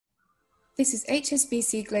This is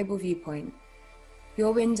HSBC Global Viewpoint,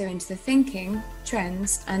 your window into the thinking,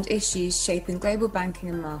 trends, and issues shaping global banking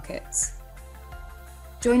and markets.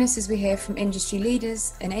 Join us as we hear from industry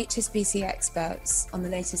leaders and HSBC experts on the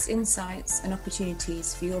latest insights and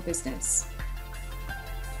opportunities for your business.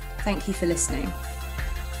 Thank you for listening.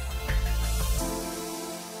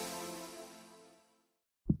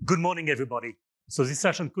 Good morning, everybody. So this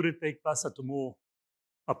session couldn't take place at a more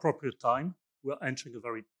appropriate time. We're entering a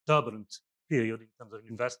very turbulent period in terms of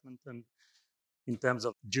investment and in terms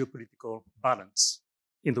of geopolitical balance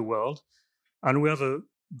in the world. And we have a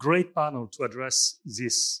great panel to address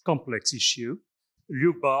this complex issue.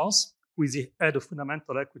 Luke Bars, who is the head of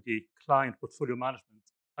fundamental equity client portfolio management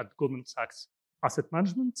at Goldman Sachs Asset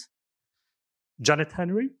Management. Janet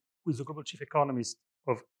Henry, who is the global chief economist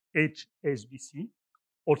of HSBC,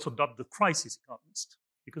 also dubbed the crisis economist,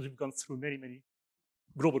 because we've gone through many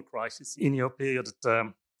global crises in your period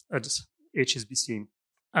at HSBC.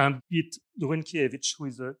 And Pete Dowenkiewicz, who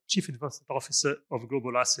is the chief investment officer of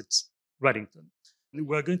Global Assets Reddington.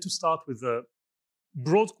 We're going to start with a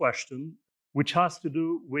broad question, which has to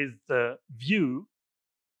do with the view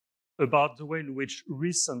about the way in which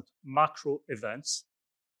recent macro events,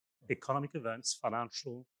 economic events,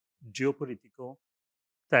 financial, geopolitical,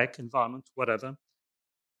 tech, environment, whatever,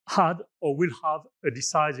 had or will have a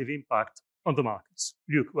decisive impact on the markets.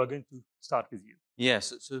 Luke, we're going to start with you.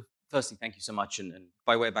 Yes. So firstly, thank you so much. And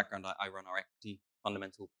by way of background, I run our equity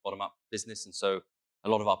fundamental bottom-up business. And so a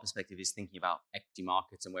lot of our perspective is thinking about equity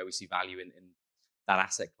markets and where we see value in that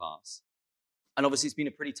asset class. And obviously, it's been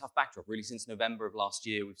a pretty tough backdrop. Really, since November of last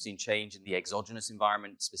year, we've seen change in the exogenous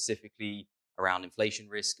environment, specifically around inflation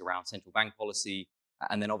risk, around central bank policy,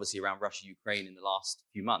 and then obviously around Russia-Ukraine in the last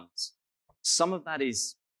few months. Some of that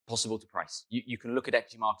is possible to price. You can look at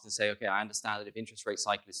equity markets and say, okay, I understand that if interest rate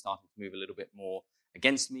cycle is starting to move a little bit more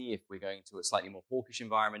against me, if we're going to a slightly more hawkish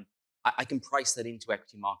environment, I can price that into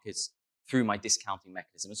equity markets through my discounting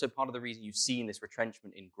mechanism. And so part of the reason you've seen this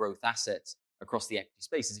retrenchment in growth assets across the equity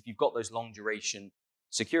space is if you've got those long duration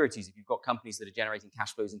securities, if you've got companies that are generating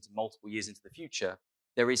cash flows into multiple years into the future,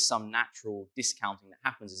 there is some natural discounting that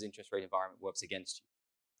happens as interest rate environment works against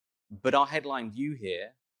you. But our headline view here,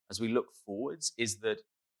 as we look forwards, is that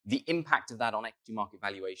the impact of that on equity market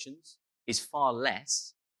valuations is far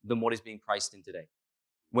less than what is being priced in today.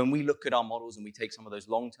 When we look at our models and we take some of those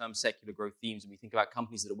long-term secular growth themes and we think about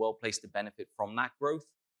companies that are well placed to benefit from that growth,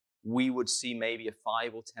 we would see maybe a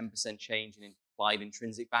 5 or 10% change in implied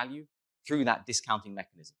intrinsic value through that discounting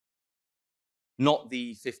mechanism. Not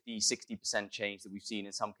the 50, 60% change that we've seen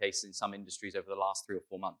in some cases in some industries over the last 3 or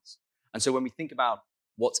 4 months. And so when we think about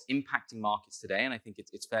what's impacting markets today, and I think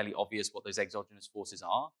it's fairly obvious what those exogenous forces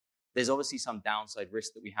are, there's obviously some downside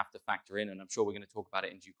risk that we have to factor in, and I'm sure we're going to talk about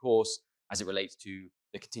it in due course as it relates to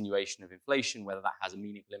the continuation of inflation, whether that has a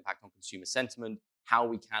meaningful impact on consumer sentiment, how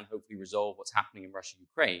we can hopefully resolve what's happening in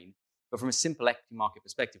Russia-Ukraine. But from a simple equity market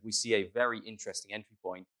perspective, we see a very interesting entry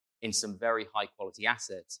point in some very high quality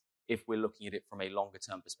assets if we're looking at it from a longer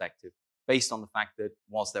term perspective, based on the fact that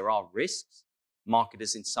whilst there are risks,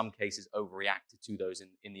 marketers in some cases overreacted to those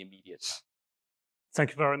in the immediate term. Thank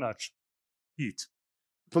you very much. Pete.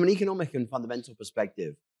 From an economic and fundamental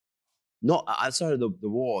perspective, not outside of the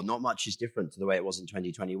war, not much is different to the way it was in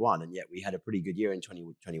 2021, and yet we had a pretty good year in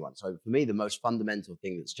 2021. So for me, the most fundamental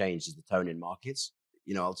thing that's changed is the tone in markets.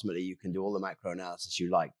 You know, ultimately, you can do all the macro analysis you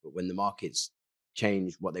like, but when the markets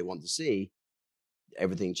change what they want to see,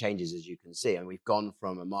 everything changes, as you can see. And we've gone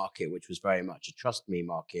from a market which was very much a trust me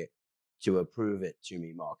market to a prove it to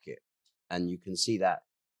me market. And you can see that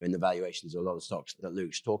in the valuations of a lot of stocks that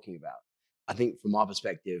Luke's talking about. I think from our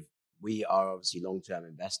perspective, we are obviously long-term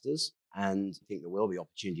investors, and I think there will be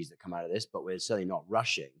opportunities that come out of this, but we're certainly not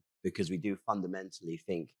rushing because we do fundamentally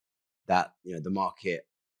think that, you know, the market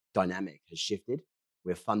dynamic has shifted.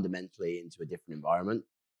 We're fundamentally into a different environment.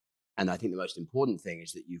 And I think the most important thing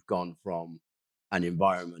is that you've gone from an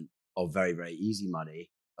environment of very, very easy money,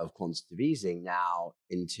 of quantitative easing, now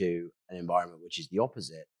into an environment which is the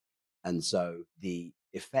opposite. And so the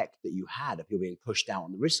effect that you had of people being pushed out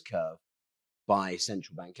on the risk curve by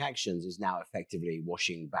central bank actions is now effectively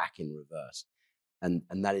washing back in reverse. And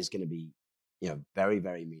that is going to be, you know, very,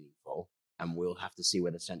 very meaningful. And we'll have to see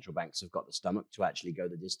whether central banks have got the stomach to actually go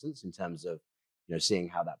the distance in terms of, you know, seeing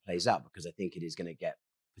how that plays out, because I think it is going to get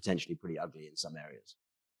potentially pretty ugly in some areas.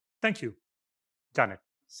 Thank you. Janet.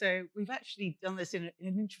 So we've actually done this in an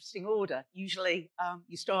interesting order. Usually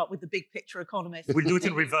you start with the big picture economist. We'll do it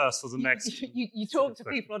in reverse for the next. You talk to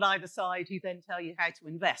people on either side who then tell you how to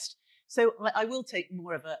invest. So I will take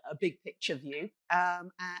more of a big picture view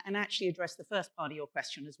and actually address the first part of your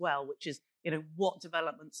question as well, which is what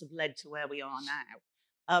developments have led to where we are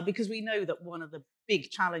now. Because we know that one of the big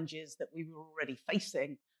challenges that we were already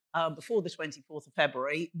facing before the 24th of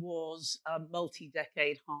February was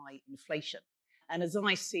multi-decade high inflation. And as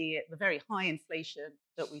I see it, the very high inflation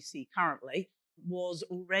that we see currently was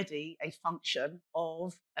already a function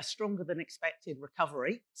of a stronger than expected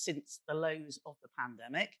recovery since the lows of the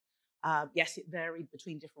pandemic. Yes, it varied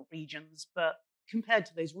between different regions, but compared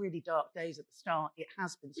to those really dark days at the start, it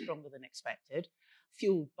has been stronger than expected,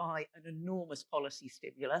 fueled by an enormous policy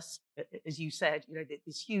stimulus. As you said,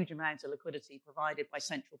 this huge amount of liquidity provided by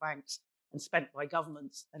central banks and spent by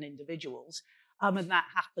governments and individuals. And that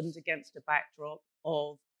happened against a backdrop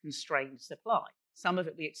of constrained supply. Some of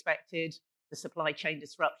it we expected, the supply chain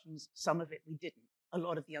disruptions, some of it we didn't. A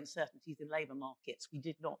lot of the uncertainties in labour markets we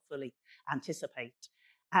did not fully anticipate.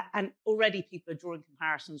 And already people are drawing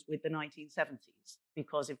comparisons with the 1970s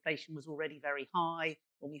because inflation was already very high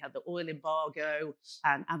when we had the oil embargo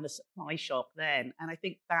and the supply shock then. And I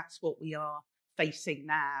think that's what we are facing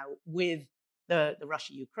now with the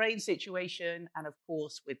Russia-Ukraine situation and, of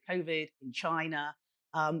course, with COVID in China.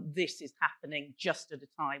 This is happening just at a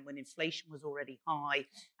time when inflation was already high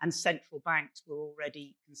and central banks were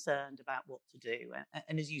already concerned about what to do.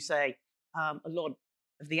 And as you say, a lot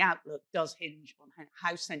of the outlook does hinge on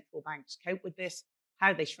how central banks cope with this,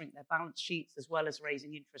 how they shrink their balance sheets, as well as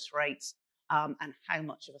raising interest rates, and how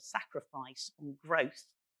much of a sacrifice on growth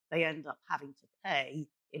they end up having to pay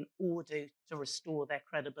in order to restore their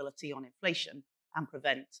credibility on inflation and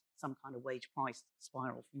prevent some kind of wage price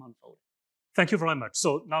spiral from unfolding. Thank you very much.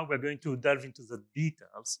 So now we're going to delve into the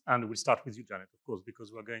details, and we'll start with you, Janet, of course,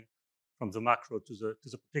 because we're going from the macro to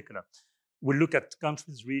the particular. We'll look at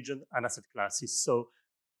countries, region, and asset classes. So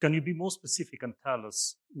can you be more specific and tell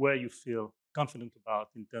us where you feel confident about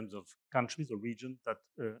in terms of countries or regions that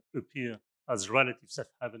appear as relative safe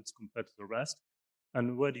havens compared to the rest?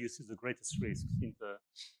 And where do you see the greatest risks in the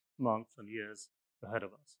months and years ahead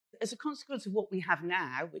of us? As a consequence of what we have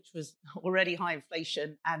now, which was already high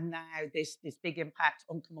inflation, and now this big impact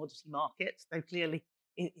on commodity markets, though clearly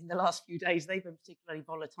in the last few days they've been particularly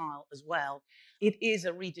volatile as well, it is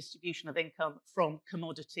a redistribution of income from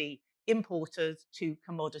commodity importers to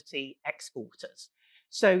commodity exporters.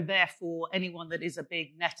 So therefore, anyone that is a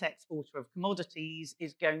big net exporter of commodities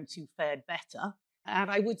is going to fare better.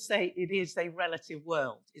 And I would say it is a relative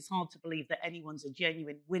world. It's hard to believe that anyone's a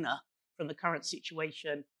genuine winner from the current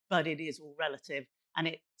situation, but it is all relative. And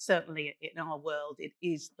it certainly, in our world, it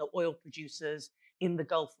is the oil producers in the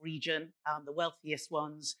Gulf region, the wealthiest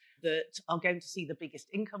ones, that are going to see the biggest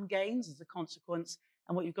income gains as a consequence.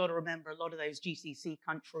 And what you've got to remember, a lot of those GCC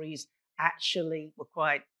countries actually were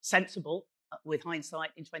quite sensible with hindsight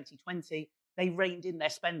in 2020. They reined in their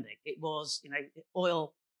spending. It was,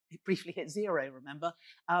 oil, it briefly hit zero, remember?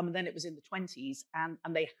 And then it was in the 20s. And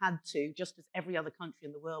they had to, just as every other country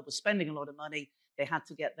in the world was spending a lot of money, they had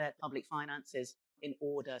to get their public finances in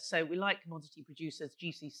order. So we like commodity producers,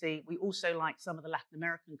 GCC. We also like some of the Latin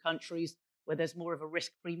American countries where there's more of a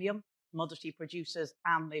risk premium, commodity producers,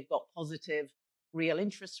 and they've got positive real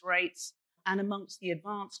interest rates. And amongst the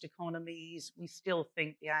advanced economies, we still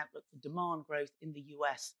think the outlook for demand growth in the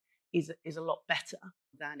US is a lot better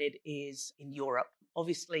than it is in Europe.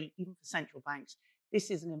 Obviously, even for central banks,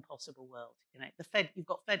 this is an impossible world. The Fed, you've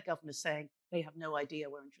got Fed governors saying they have no idea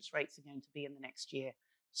where interest rates are going to be in the next year.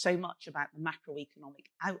 So much about the macroeconomic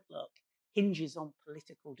outlook hinges on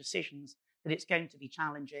political decisions that it's going to be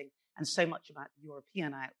challenging. And so much about the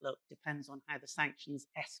European outlook depends on how the sanctions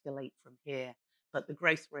escalate from here. But the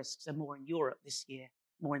growth risks are more in Europe this year,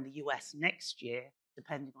 more in the US next year,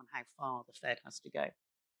 depending on how far the Fed has to go.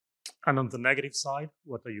 And on the negative side,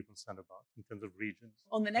 what are you concerned about in terms of regions?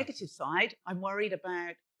 On the negative side, I'm worried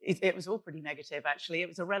about, it was all pretty negative, actually. It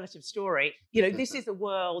was a relative story. This is a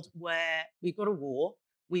world where we've got a war,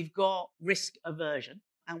 we've got risk aversion,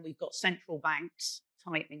 and we've got central banks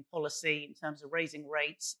tightening policy in terms of raising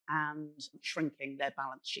rates and shrinking their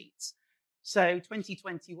balance sheets. So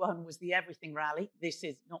 2021 was the everything rally. This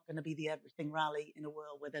is not going to be the everything rally in a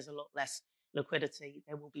world where there's a lot less liquidity.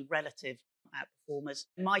 There will be relative outperformers.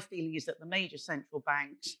 My feeling is that the major central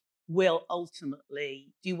banks will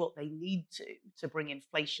ultimately do what they need to bring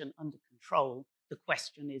inflation under control. The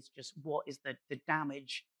question is just what is the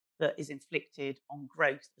damage that is inflicted on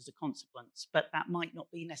growth as a consequence. But that might not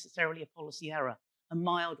be necessarily a policy error. A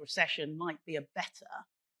mild recession might be a better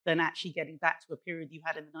than actually getting back to a period you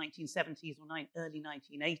had in the 1970s or early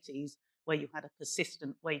 1980s, where you had a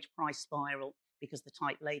persistent wage price spiral because the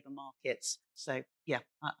tight labour markets. So, yeah,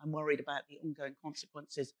 I'm worried about the ongoing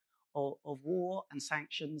consequences of war and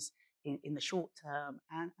sanctions in the short term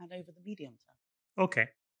and over the medium term. Okay.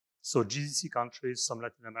 So GCC countries, some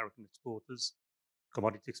Latin American exporters,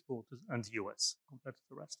 commodity exporters, and the US compared to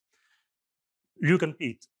the rest. You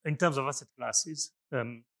compete in terms of asset classes.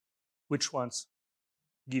 Which ones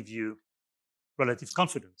give you relative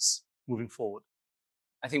confidence moving forward?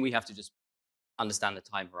 I think we have to just understand the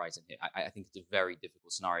time horizon here. I think it's a very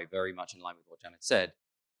difficult scenario, very much in line with what Janet said.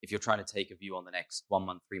 If you're trying to take a view on the next 1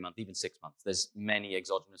 month, 3 months, even 6 months, there's many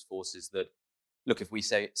exogenous forces that, look, if we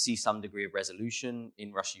see some degree of resolution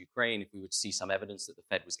in Russia, Ukraine, if we would see some evidence that the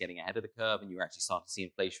Fed was getting ahead of the curve and you actually start to see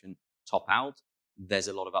inflation top out, there's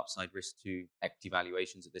a lot of upside risk to equity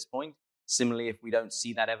valuations at this point. Similarly, if we don't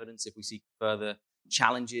see that evidence, if we see further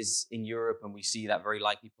challenges in Europe and we see that very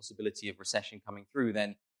likely possibility of recession coming through,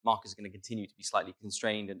 then markets are going to continue to be slightly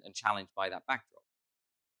constrained and challenged by that backdrop.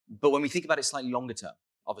 But when we think about it slightly longer term,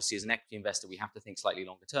 obviously as an equity investor, we have to think slightly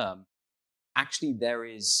longer term. Actually, there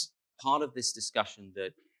is part of this discussion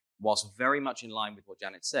that, whilst very much in line with what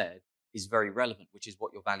Janet said, is very relevant, which is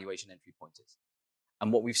what your valuation entry point is.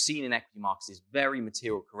 And what we've seen in equity markets is very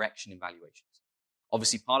material correction in valuations.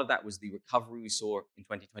 Obviously, part of that was the recovery we saw in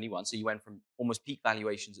 2021. So you went from almost peak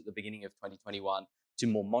valuations at the beginning of 2021 to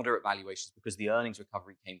more moderate valuations because the earnings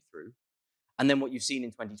recovery came through. And then what you've seen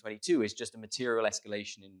in 2022 is just a material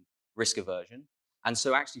escalation in risk aversion. And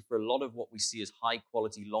so actually for a lot of what we see as high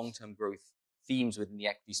quality long-term growth themes within the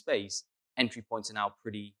equity space, entry points are now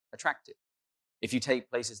pretty attractive. If you take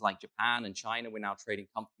places like Japan and China, we're now trading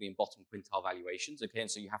comfortably in bottom quintile valuations. Okay, and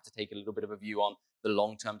so you have to take a little bit of a view on the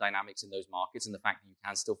long-term dynamics in those markets and the fact that you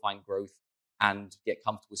can still find growth and get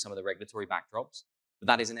comfortable with some of the regulatory backdrops. But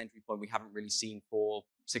that is an entry point we haven't really seen for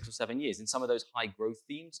 6 or 7 years in some of those high growth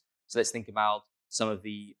themes. So let's think about some of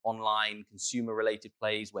the online consumer-related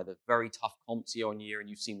plays where there's very tough comps year on year and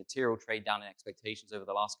you've seen material trade down in expectations over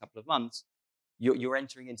the last couple of months. You're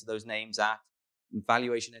entering into those names at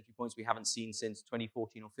valuation entry points we haven't seen since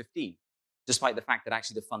 2014 or 15, despite the fact that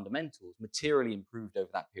actually the fundamentals materially improved over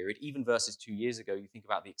that period, even versus 2 years ago. You think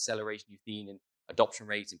about the acceleration you've seen in adoption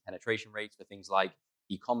rates and penetration rates for things like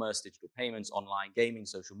e-commerce, digital payments, online gaming,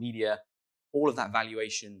 social media. All of that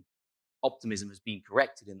valuation optimism has been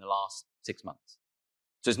corrected in the last 6 months.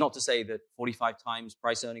 So it's not to say that 45 times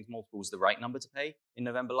price earnings multiple was the right number to pay in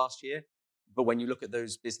November last year. But when you look at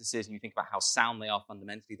those businesses and you think about how sound they are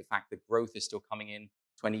fundamentally, the fact that growth is still coming in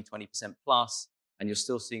 20% plus, and you're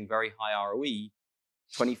still seeing very high ROE,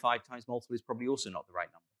 25 times multiple is probably also not the right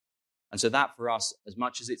number. And so that for us, as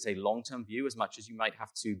much as it's a long-term view, as much as you might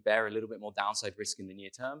have to bear a little bit more downside risk in the near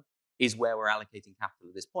term, is where we're allocating capital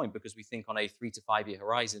at this point, because we think on a 3 to 5 year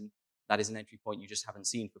horizon, that is an entry point you just haven't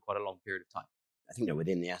seen for quite a long period of time. I think that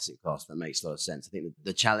within the asset class, that makes a lot of sense. I think that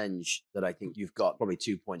the challenge that I think you've got, probably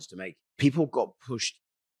 2 points to make. People got pushed,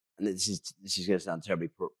 and this is going to sound terribly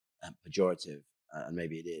pejorative, and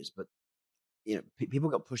maybe it is, but people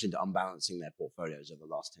got pushed into unbalancing their portfolios over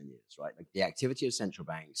the last 10 years, right? Like the activity of central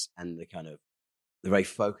banks and the kind of the very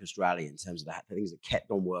focused rally in terms of the things that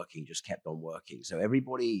kept on working, just kept on working. So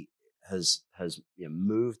everybody has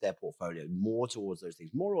moved their portfolio more towards those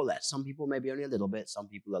things, more or less. Some people maybe only a little bit, some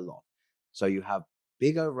people a lot. So you have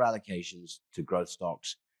big over allocations to growth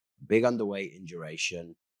stocks, big underweight in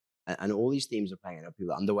duration, and all these themes are playing out.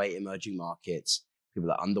 People are underweight emerging markets, people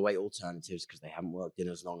are underweight alternatives because they haven't worked in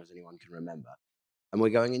as long as anyone can remember. And we're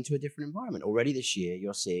going into a different environment. Already this year,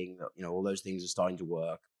 you're seeing that, all those things are starting to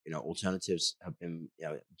work. Alternatives have been,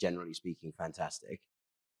 generally speaking, fantastic,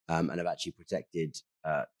 and have actually protected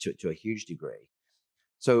to a huge degree.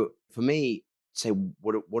 So for me, say,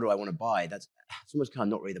 what do I want to buy? That's almost kind of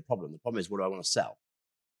not really the problem. The problem is, what do I want to sell?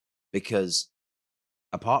 Because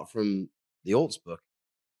apart from the alts book,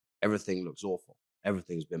 everything looks awful.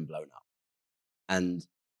 Everything's been blown up. And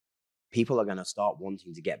people are going to start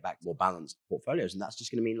wanting to get back more balanced portfolios. And that's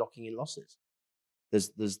just going to mean locking in losses.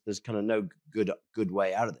 There's kind of no good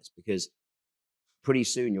way out of this, because pretty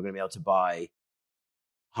soon you're going to be able to buy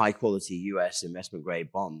high quality US investment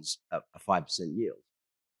grade bonds at a 5% yield.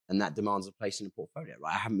 And that demands a place in a portfolio,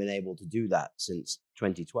 right? I haven't been able to do that since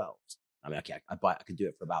 2012. I mean, okay, I could do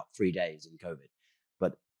it for about 3 days in COVID.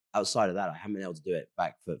 But outside of that, I haven't been able to do it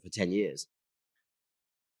back for 10 years.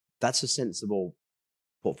 That's a sensible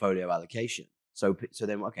portfolio allocation. So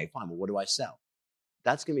then, okay, fine. Well, what do I sell?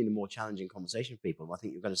 That's going to be the more challenging conversation for people. And what I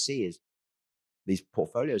think you're going to see is these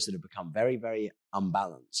portfolios that have become very, very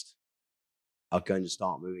unbalanced are going to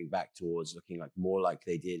start moving back towards looking like more like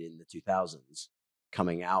they did in the 2000s,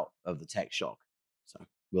 coming out of the tech shock. So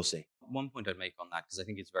we'll see. One point I'd make on that, because I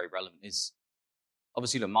think it's very relevant, is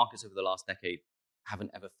obviously the markets over the last decade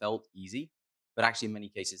haven't ever felt easy, but actually in many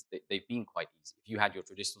cases they've been quite easy. If you had your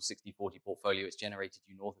traditional 60-40 portfolio, it's generated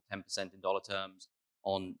you north of 10% in dollar terms.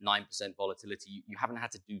 on 9% volatility, you haven't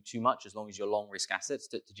had to do too much as long as you're long risk assets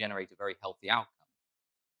to generate a very healthy outcome.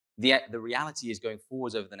 The reality is going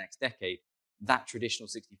forwards over the next decade, that traditional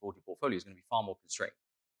 60-40 portfolio is going to be far more constrained.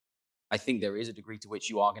 I think there is a degree to which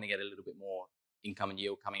you are going to get a little bit more income and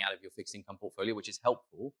yield coming out of your fixed income portfolio, which is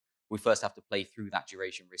helpful. We first have to play through that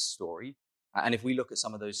duration risk story. And if we look at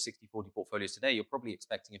some of those 60-40 portfolios today, you're probably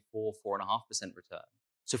expecting a 4.5% return.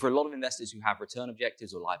 So for a lot of investors who have return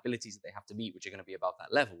objectives or liabilities that they have to meet, which are going to be above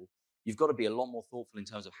that level, you've got to be a lot more thoughtful in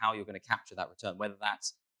terms of how you're going to capture that return, whether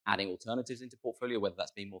that's adding alternatives into portfolio, whether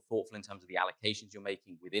that's being more thoughtful in terms of the allocations you're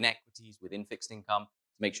making within equities, within fixed income,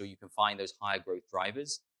 to make sure you can find those higher growth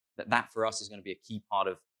drivers. That for us is going to be a key part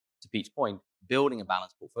of, to Pete's point, building a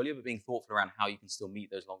balanced portfolio, but being thoughtful around how you can still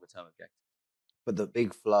meet those longer term objectives. But the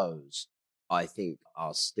big flows, I think,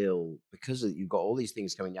 are still, because you've got all these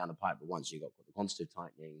things coming down the pipe at once. You've got the quantitative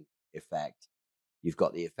tightening effect. You've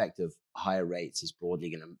got the effect of higher rates is broadly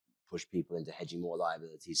going to push people into hedging more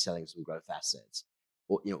liabilities, selling some growth assets.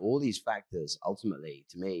 All these factors ultimately,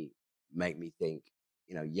 to me, make me think,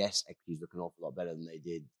 yes, equities look an awful lot better than they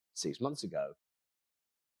did 6 months ago,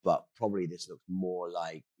 but probably this looks more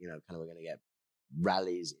like, kind of we're going to get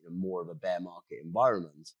rallies in more of a bear market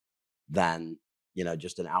environment than,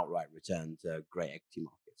 just an outright return to great equity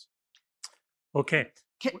markets. Okay.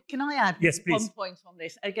 Can I add one point on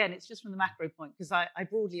this? Again, it's just from the macro point, because I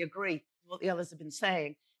broadly agree with what the others have been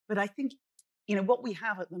saying. But I think, what we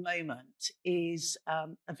have at the moment is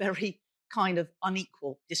a very kind of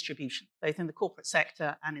unequal distribution, both in the corporate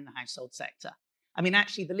sector and in the household sector. I mean,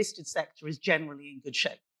 actually, the listed sector is generally in good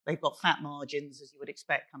shape. They've got fat margins, as you would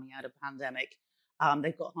expect, coming out of the pandemic.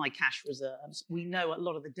 They've got high cash reserves. We know a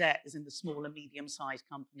lot of the debt is in the small and medium-sized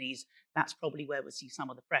companies. That's probably where we'll see some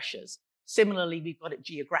of the pressures. Similarly, we've got it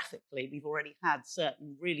geographically. We've already had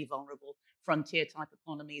certain really vulnerable frontier-type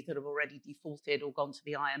economies that have already defaulted or gone to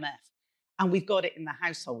the IMF. And we've got it in the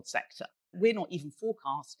household sector. We're not even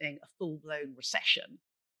forecasting a full-blown recession,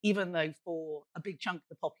 even though for a big chunk of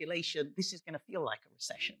the population, this is going to feel like a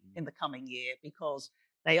recession in the coming year, because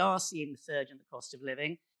they are seeing the surge in the cost of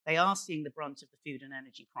living. They are seeing the brunt of the food and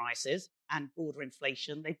energy prices and broader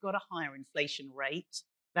inflation. They've got a higher inflation rate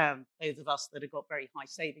than those of us that have got very high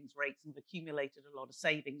savings rates and have accumulated a lot of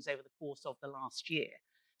savings over the course of the last year.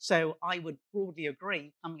 So I would broadly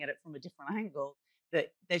agree, coming at it from a different angle,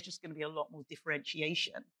 that there's just going to be a lot more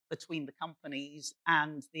differentiation between the companies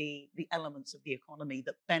and the elements of the economy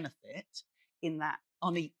that benefit in that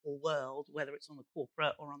unequal world, whether it's on the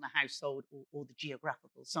corporate or on the household or the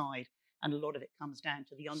geographical side. And a lot of it comes down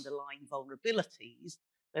to the underlying vulnerabilities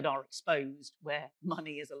that are exposed where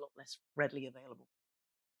money is a lot less readily available.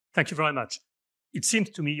 Thank you very much. It seems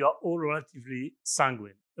to me you are all relatively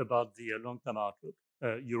sanguine about the long-term outlook.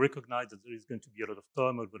 You recognize that there is going to be a lot of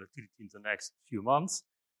turmoil, volatility in the next few months.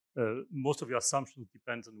 Most of your assumptions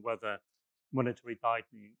depend on whether monetary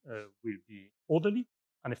tightening will be orderly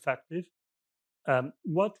and effective.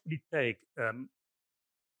 What will it take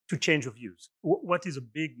to change your views? What is a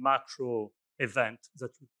big macro event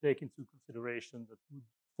that you take into consideration that would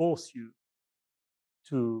force you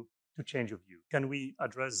to change your view? Can we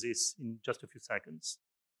address this in just a few seconds?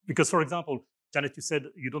 Because, for example, Janet, you said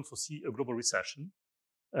you don't foresee a global recession.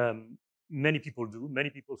 Many people do. Many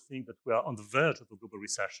people think that we are on the verge of a global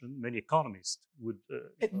recession. Many economists would.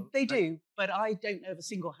 They do, but I don't know of a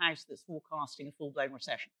single house that's forecasting a full-blown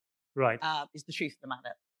recession. Right. Is the truth of the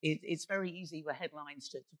matter. It's very easy with headlines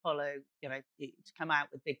to follow, to come out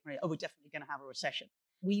with big, we're definitely going to have a recession.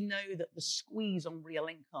 We know that the squeeze on real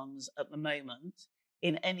incomes at the moment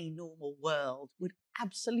in any normal world would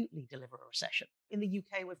absolutely deliver a recession. In the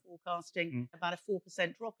UK, we're forecasting about a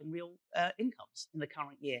 4% drop in real incomes in the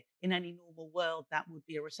current year. In any normal world, that would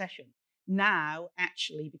be a recession. Now,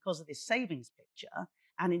 actually, because of this savings picture,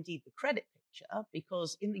 and indeed the credit picture,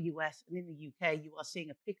 because in the US and in the UK, you are seeing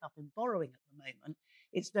a pickup in borrowing at the moment,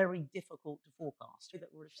 it's very difficult to forecast. That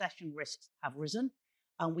recession risks have risen,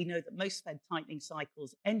 and we know that most Fed tightening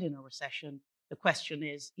cycles end in a recession. The question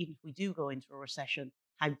is, even if we do go into a recession,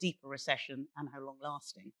 how deep a recession and how long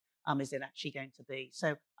lasting is it actually going to be?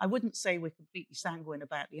 So I wouldn't say we're completely sanguine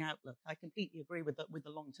about the outlook. I completely agree with the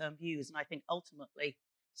long-term views, and I think ultimately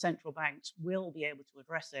central banks will be able to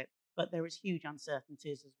address it. But there is huge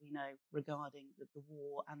uncertainties, as we know, regarding the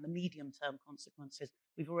war and the medium-term consequences.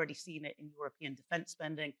 We've already seen it in European defence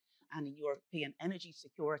spending and in European energy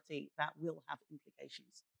security. That will have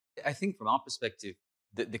implications. I think from our perspective,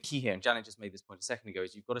 the key here, and Janet just made this point a second ago,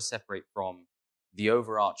 is you've got to separate from the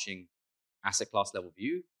overarching asset class level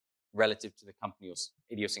view relative to the company or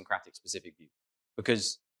idiosyncratic specific view.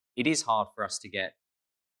 Because it is hard for us to get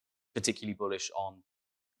particularly bullish on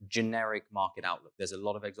generic market outlook. There's a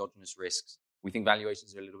lot of exogenous risks. We think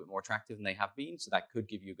valuations are a little bit more attractive than they have been, so that could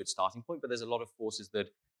give you a good starting point. But there's a lot of forces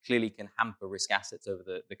that clearly can hamper risk assets over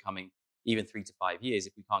the coming even 3 to 5 years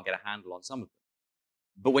if we can't get a handle on some of them.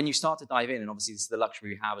 But when you start to dive in, and obviously this is the luxury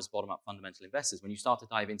we have as bottom-up fundamental investors, when you start to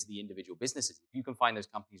dive into the individual businesses, if you can find those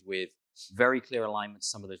companies with very clear alignment to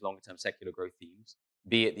some of those longer-term secular growth themes,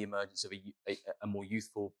 be it the emergence of a more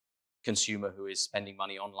youthful consumer who is spending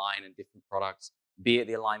money online and different products, be it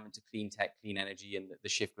the alignment to clean tech, clean energy, and the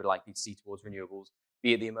shift we're likely to see towards renewables,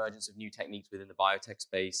 be it the emergence of new techniques within the biotech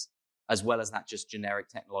space, as well as that just generic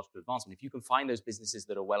technological advancement. If you can find those businesses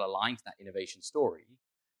that are well aligned to that innovation story,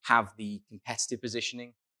 have the competitive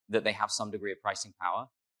positioning that they have some degree of pricing power,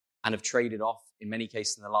 and have traded off, in many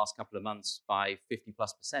cases in the last couple of months, by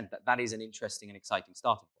 50+%, that is an interesting and exciting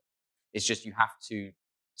starting point. It's just you have to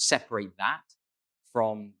separate that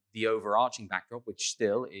from the overarching backdrop, which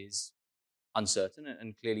still is uncertain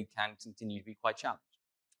and clearly can continue to be quite challenged.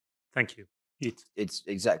 Thank you. It's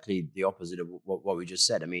exactly the opposite of what we just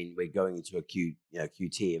said. I mean, we're going into a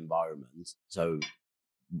QT environment, so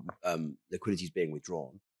liquidity is being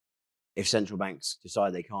withdrawn. If central banks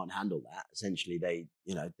decide they can't handle that, essentially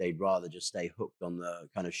they'd rather just stay hooked on the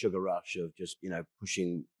kind of sugar rush of just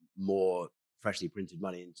pushing more freshly printed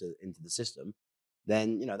money into the system,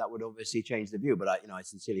 then that would obviously change the view. But I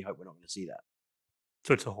sincerely hope we're not going to see that.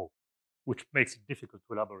 So it's a hope, which makes it difficult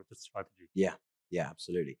to elaborate a strategy. Yeah,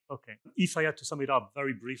 absolutely. Okay. If I had to sum it up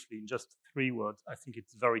very briefly in just 3 words, I think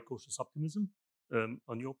it's very cautious optimism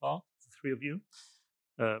on your part, the 3 of you.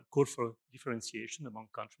 Call for differentiation among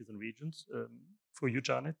countries and regions for you,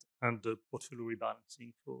 Janet, and portfolio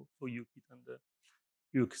rebalancing for you, Pete and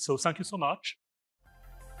Hugh. So thank you so much.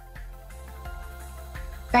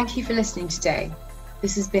 Thank you for listening today.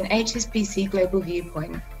 This has been HSBC Global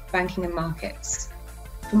Viewpoint, Banking and Markets.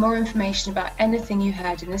 For more information about anything you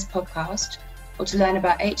heard in this podcast, or to learn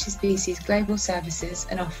about HSBC's global services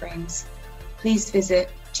and offerings, please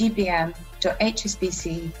visit gbm.hsbc.com.